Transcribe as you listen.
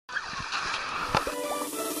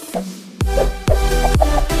Good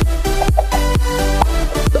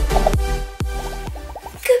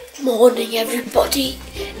morning everybody,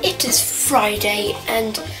 it is Friday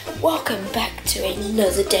and welcome back to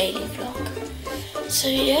another daily vlog. So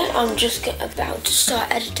yeah, I'm just about to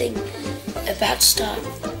start editing,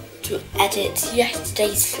 to edit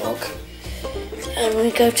yesterday's vlog. And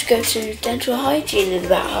we're going to go to dental hygiene in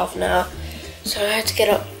about half an hour. So I had to get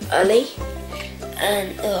up early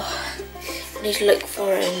and I need to look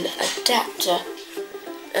for an adapter.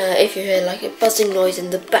 If you hear like a buzzing noise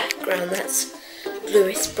in the background, that's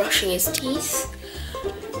Lewis brushing his teeth.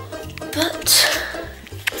 But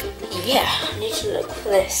yeah, I need to look for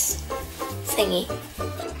this thingy.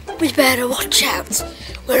 We better watch out.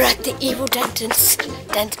 We're at the evil dentist.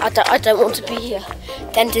 I don't want to be here.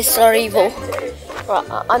 Dentists are evil. Right,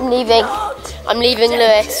 I'm leaving. I'm leaving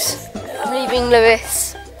Lewis. I'm leaving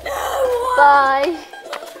Lewis. Bye.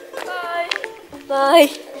 Bye.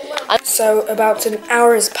 So about an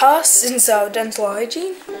hour has passed since our dental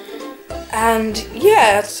hygiene, and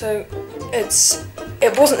yeah, so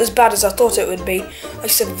it wasn't as bad as I thought it would be. I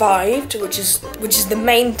survived, which is the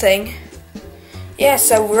main thing. Yeah,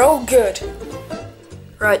 so we're all good.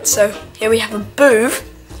 Right, so here we have a booth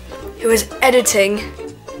who is editing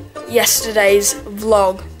yesterday's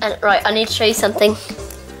vlog. And right, I need to show you something.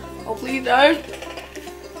 Oh, please don't.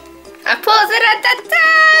 I paused it at that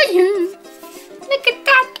time. Look at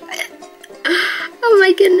that. Oh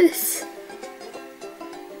my goodness.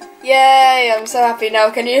 Yay, I'm so happy now.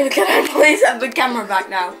 Can I please have the camera back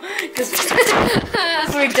now? Because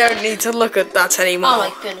we don't need to look at that anymore. Oh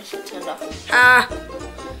my goodness, it turned off.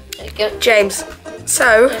 There you go. James,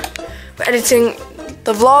 so we're editing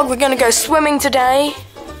the vlog. We're going to go swimming today.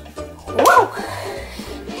 Woo!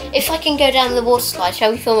 If I can go down the water slide,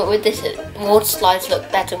 shall we film it with this? Water slides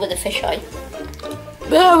look better with a fisheye.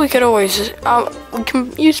 Yeah, we could always, we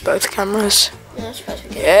can use both cameras. Yeah, I suppose we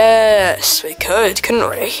could. Yes, we could, couldn't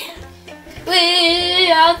we?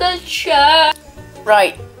 We are the show.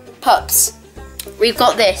 Right, pups, we've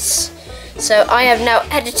got this. So I have now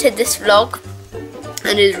edited this vlog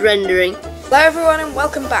and is rendering. Hello everyone and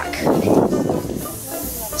welcome back.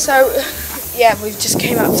 So, yeah, we just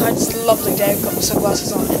came outside. It's a lovely day. We've got the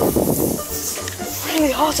sunglasses on. It's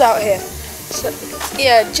really hot out here. So,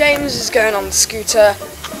 yeah, James is going on the scooter.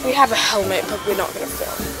 We have a helmet, but we're not going to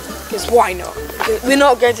film. Because why not? We're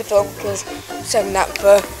not going to film because I'm saving that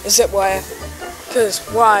for a zip wire. Because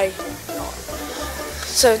why not?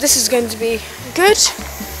 So this is going to be good.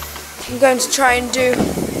 I'm going to try and do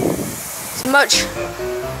as much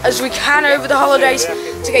as we can over the holidays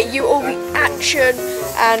to get you all the action.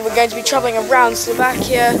 And we're going to be travelling around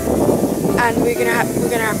Slovakia, and we're gonna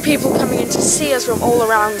have people coming in to see us from all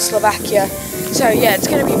around Slovakia. So yeah, it's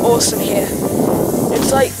gonna be awesome here.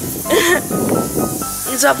 It's like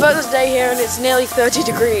it's our first day here, and it's nearly 30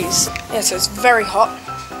 degrees. Yeah, so it's very hot.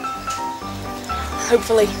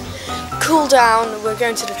 Hopefully, cool down. We're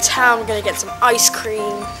going to the town. We're gonna get some ice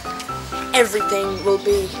cream. Everything will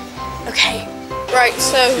be okay. Right,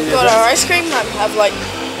 so we've got our ice cream. I have like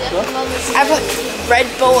Red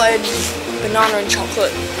Bull and banana and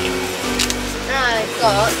chocolate. I've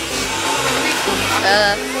got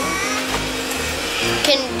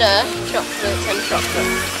Kinder chocolates and chocolate.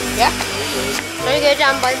 Yeah? Let me go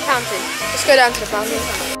down by the fountain. Let's go down to the fountain.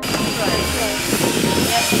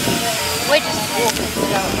 We're just walking to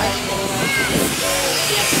the ice cream.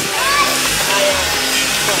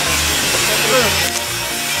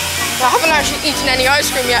 I haven't actually eaten any ice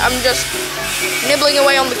cream yet. I'm just nibbling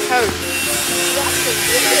away on the cone.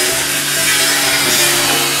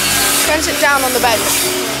 Go and sit down on the bench.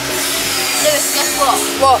 Lewis, guess what?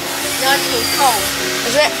 What? The ice cream's cold.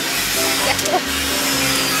 Is it? Guess what?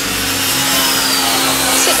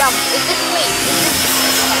 Sit down. Is this sweet?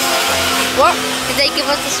 What? Did they give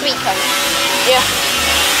us the sweet cone? Yeah.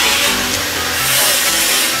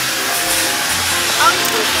 I'm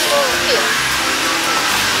thinking more here.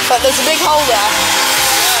 But there's a big hole there.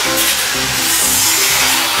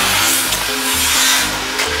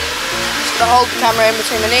 Just gotta hold the camera in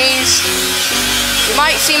between my knees. You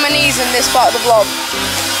might see my knees in this part of the vlog.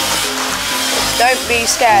 Don't be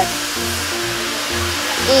scared.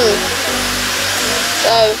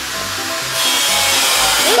 So,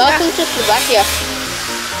 welcome to Slovakia.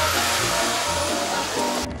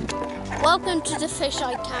 Welcome to the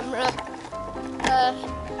fisheye camera.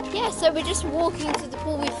 Yeah, so we're just walking to the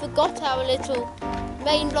pool. We forgot our little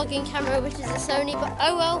main vlogging camera, which is a Sony, but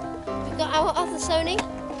oh well, we've got our other Sony,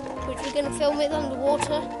 which we're going to film with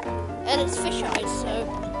underwater, and it's fisheye, so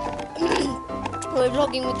we're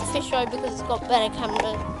vlogging with the fisheye because it's got better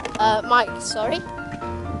camera, mic, sorry.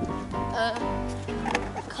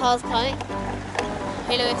 car's coming.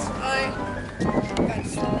 Hey Lewis. Hi.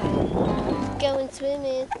 Going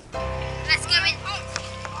swimming. Let's go in. Oh,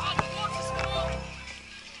 the water's full.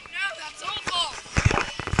 No, that's awful.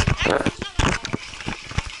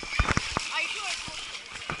 Are you sure it's full?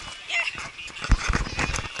 Yeah.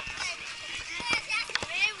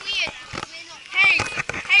 We're weird. We're not.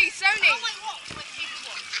 Hey, Sony. Oh my watch. My stupid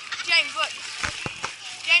watch. James, look.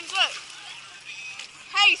 James, look.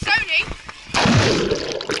 Hey, Sony.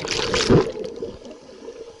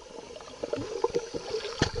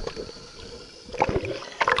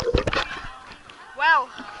 Well,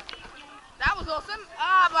 that was awesome.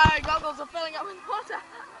 Ah, my goggles are filling up with water.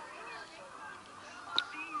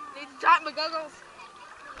 Need to tighten my goggles.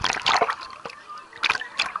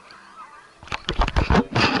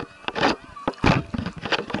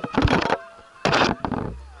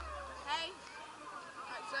 Hey.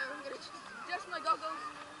 Right, so I'm going to adjust my goggles.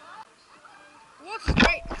 Water's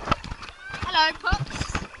great. Hello, pups.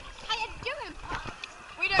 How you doing, pups?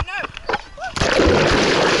 We don't know.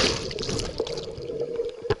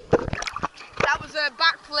 That was a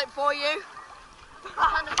backflip for you.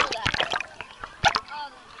 Kind of cool there.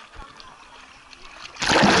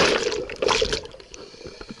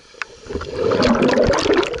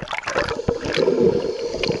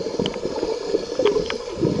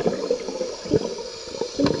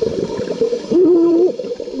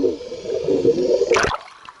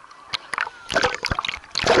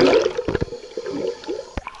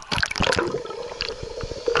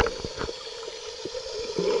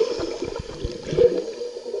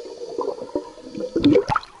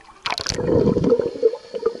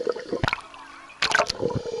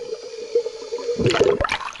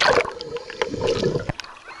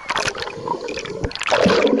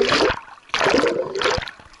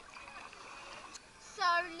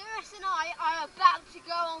 About to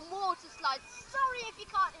go on water slides. Sorry if you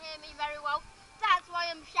can't hear me very well. That's why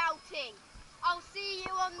I'm shouting. I'll see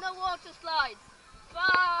you on the water slides.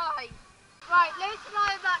 Bye. Right, Lewis and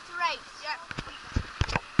I are about to race. Yep.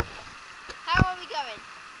 How are we going?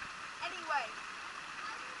 Anyway.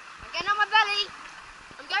 I'm getting on my belly.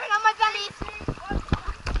 I'm going on my belly.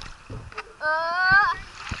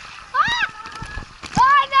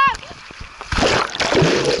 Oh no!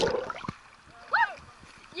 Woo!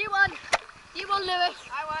 You won. You won, Lewis.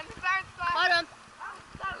 I won. Bounce back. Hold on.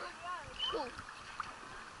 That was good. Cool.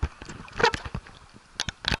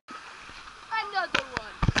 Another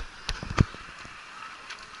one.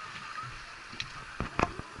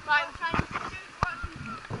 Right, I'm trying to...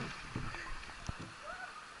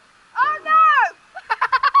 Oh no!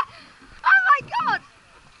 Oh my god!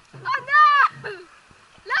 Oh no!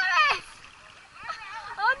 Lewis!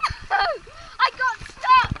 Oh no! I got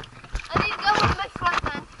stuck! I need to go on my front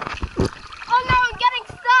then. Oh no, I'm getting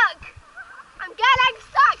stuck! I'm getting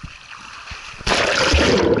stuck!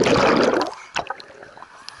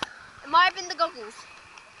 It might have been the goggles.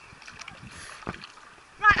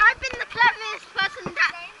 Right, I've been the cleverest person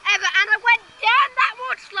ever, and I went down that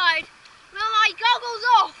water slide with my goggles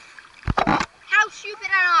off. How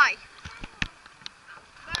stupid am I?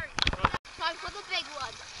 Very. Time for the big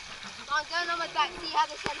one. I'm going on my back, see how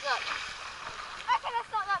this ends up. Okay,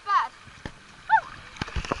 that's not that bad. Woo.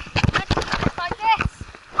 Let's do it like this.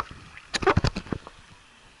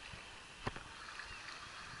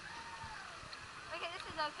 Okay, this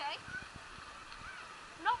is okay.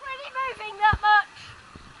 Not really moving that much.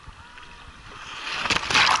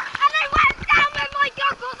 And I went down with my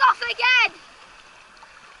goggles off again.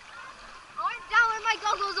 I went down with my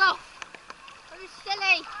goggles off. That was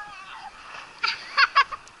silly.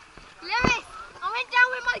 Lewis, I went down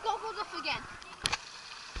with my goggles off again.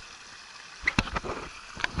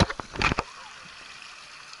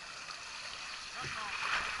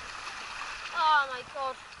 Oh my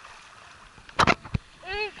god.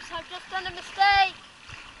 Oops, I've just done a mistake.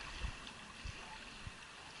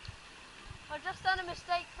 I've just done a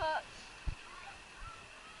mistake, pups.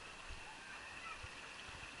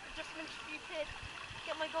 I've just been stupid.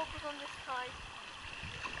 Get my goggles on this time.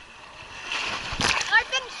 I've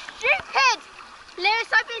been stupid!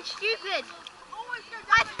 Lewis, I've been stupid. Always go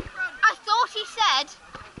down in front. I thought he said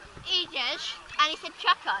Aegis and he said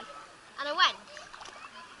Chucky and I went.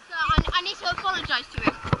 So I need to apologise to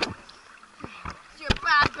him. You're a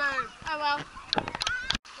bad bird. Oh well.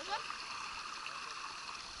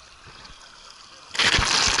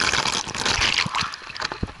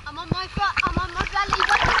 I'm on my foot, I'm on my belly,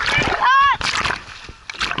 but it hurts!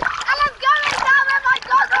 And I'm going down with my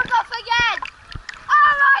goggles off again!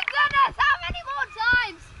 Oh my goodness, how many more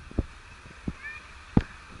times?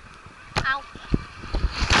 Ow.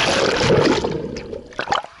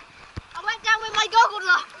 I went down with my goggles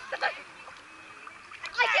off.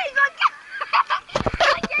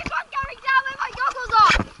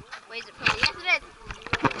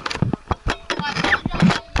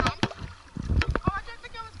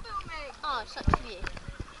 Oh, such a view.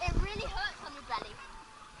 It really hurts on your belly.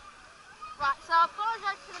 Right, so I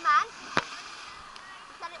apologise to the man.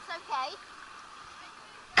 He said it's okay.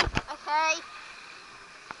 Okay.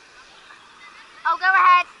 Oh, go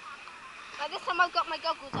ahead. Like this time I've got my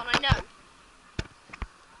goggles on, I know.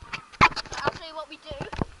 I'll show you what we do.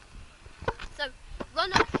 So,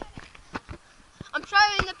 run up. I'm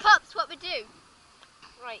showing the pups what we do.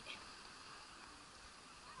 Right.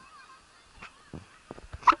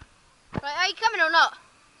 Right, are you coming or not?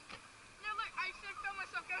 No, look, I should film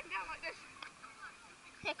myself going down like this.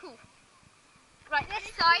 Yeah, cool. Right,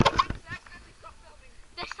 this time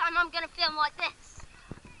I'm going to film like this.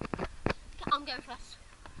 I'm going first.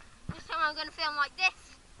 This time I'm going to film like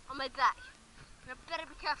this on my back. And I better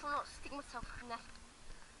be careful not to stick myself in there.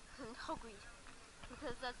 And hogweed.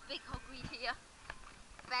 Because there's big hogweed here.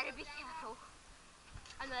 Better be careful.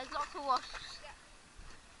 And there's lots of wasps.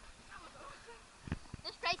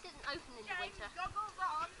 This place isn't open in the winter.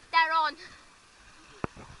 They're on.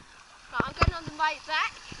 Right, I'm going on the right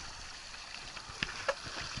back.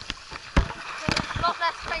 So it's a lot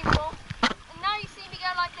less painful. And now you see me go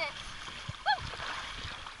like this. Woo!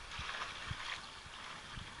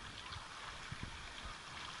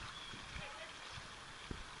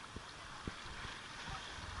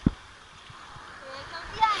 Here comes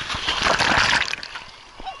the end.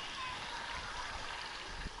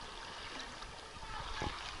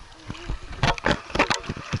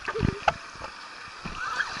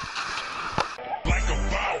 Like a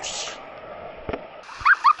mouse.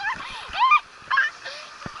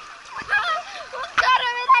 What kind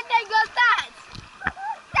of an ending was that?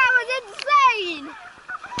 That was insane!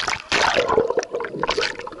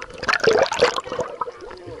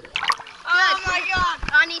 Oh my god!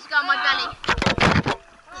 I need to go on my belly.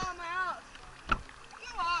 Oh my arse. Go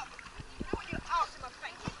up. You don't want your arse in my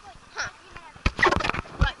face. Huh.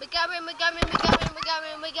 Right, we're going.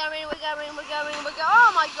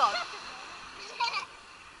 Oh my god!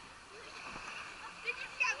 Did you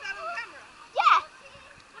get that on camera? Yeah!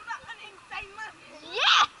 Was that an insane landing?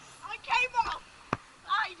 Yes! I came off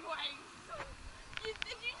sideways.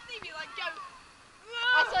 Did you see me like go?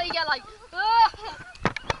 I saw you go like, "Ugh."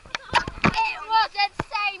 It was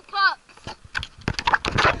insane, pups!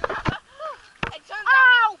 It turns out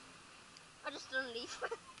Ow! I just done a leaf.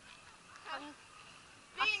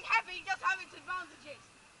 being heavy does have its advantages.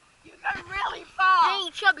 You go really far.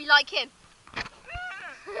 Being chubby like him.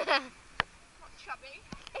 Not chubby.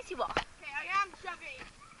 Yes, you are. Okay, I am chubby.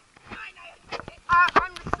 I know.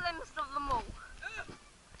 I'm the slimmest of them all.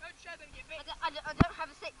 Don't show them your bit. I don't have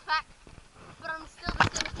a six-pack, but I'm still the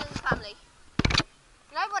slimmest in the family.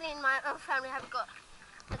 Nobody in my own family has got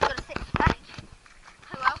a six-pack.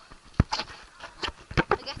 Oh well.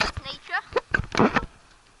 I guess it's nature.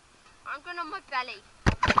 I'm going on my belly.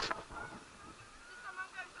 This time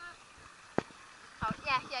I'm going for Oh,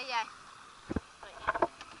 yeah. Right.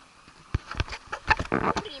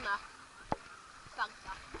 Prima.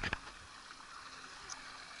 Fanta.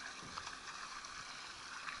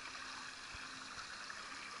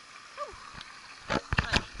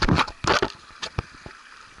 Right.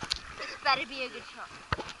 This better be a good shot.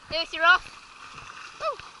 Lewis, you're off.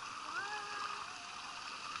 Woo.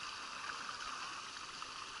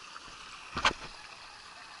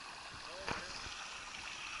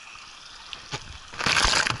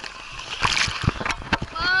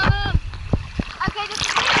 Okay, this is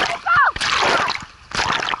really cool.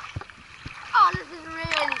 Oh, this is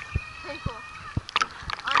really cool.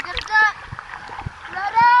 I'm gonna do it.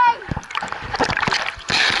 Ready?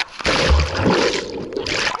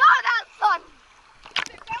 Oh, that's fun.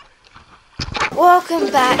 Welcome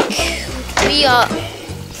back. We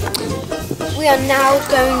are now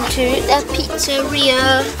going to the pizzeria.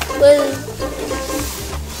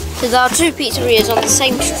 So there are two pizzerias on the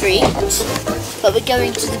same street, but we're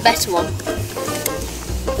going to the better one.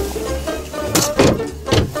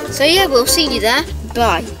 So yeah, we'll see you there.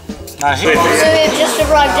 Bye. So we've just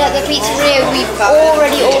arrived at the pizzeria. We've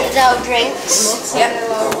already ordered our drinks.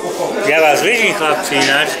 Ja vás vidím, chlapci,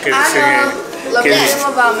 ináč, keby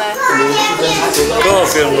koho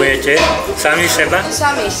filmujete? Sami seba?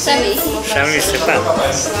 Sami. Sami seba.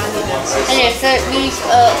 Anyway, so we've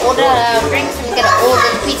ordered our drinks and we're going to order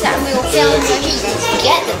the pizza and we will film where we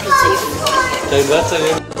get the pizza. To je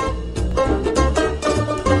 20.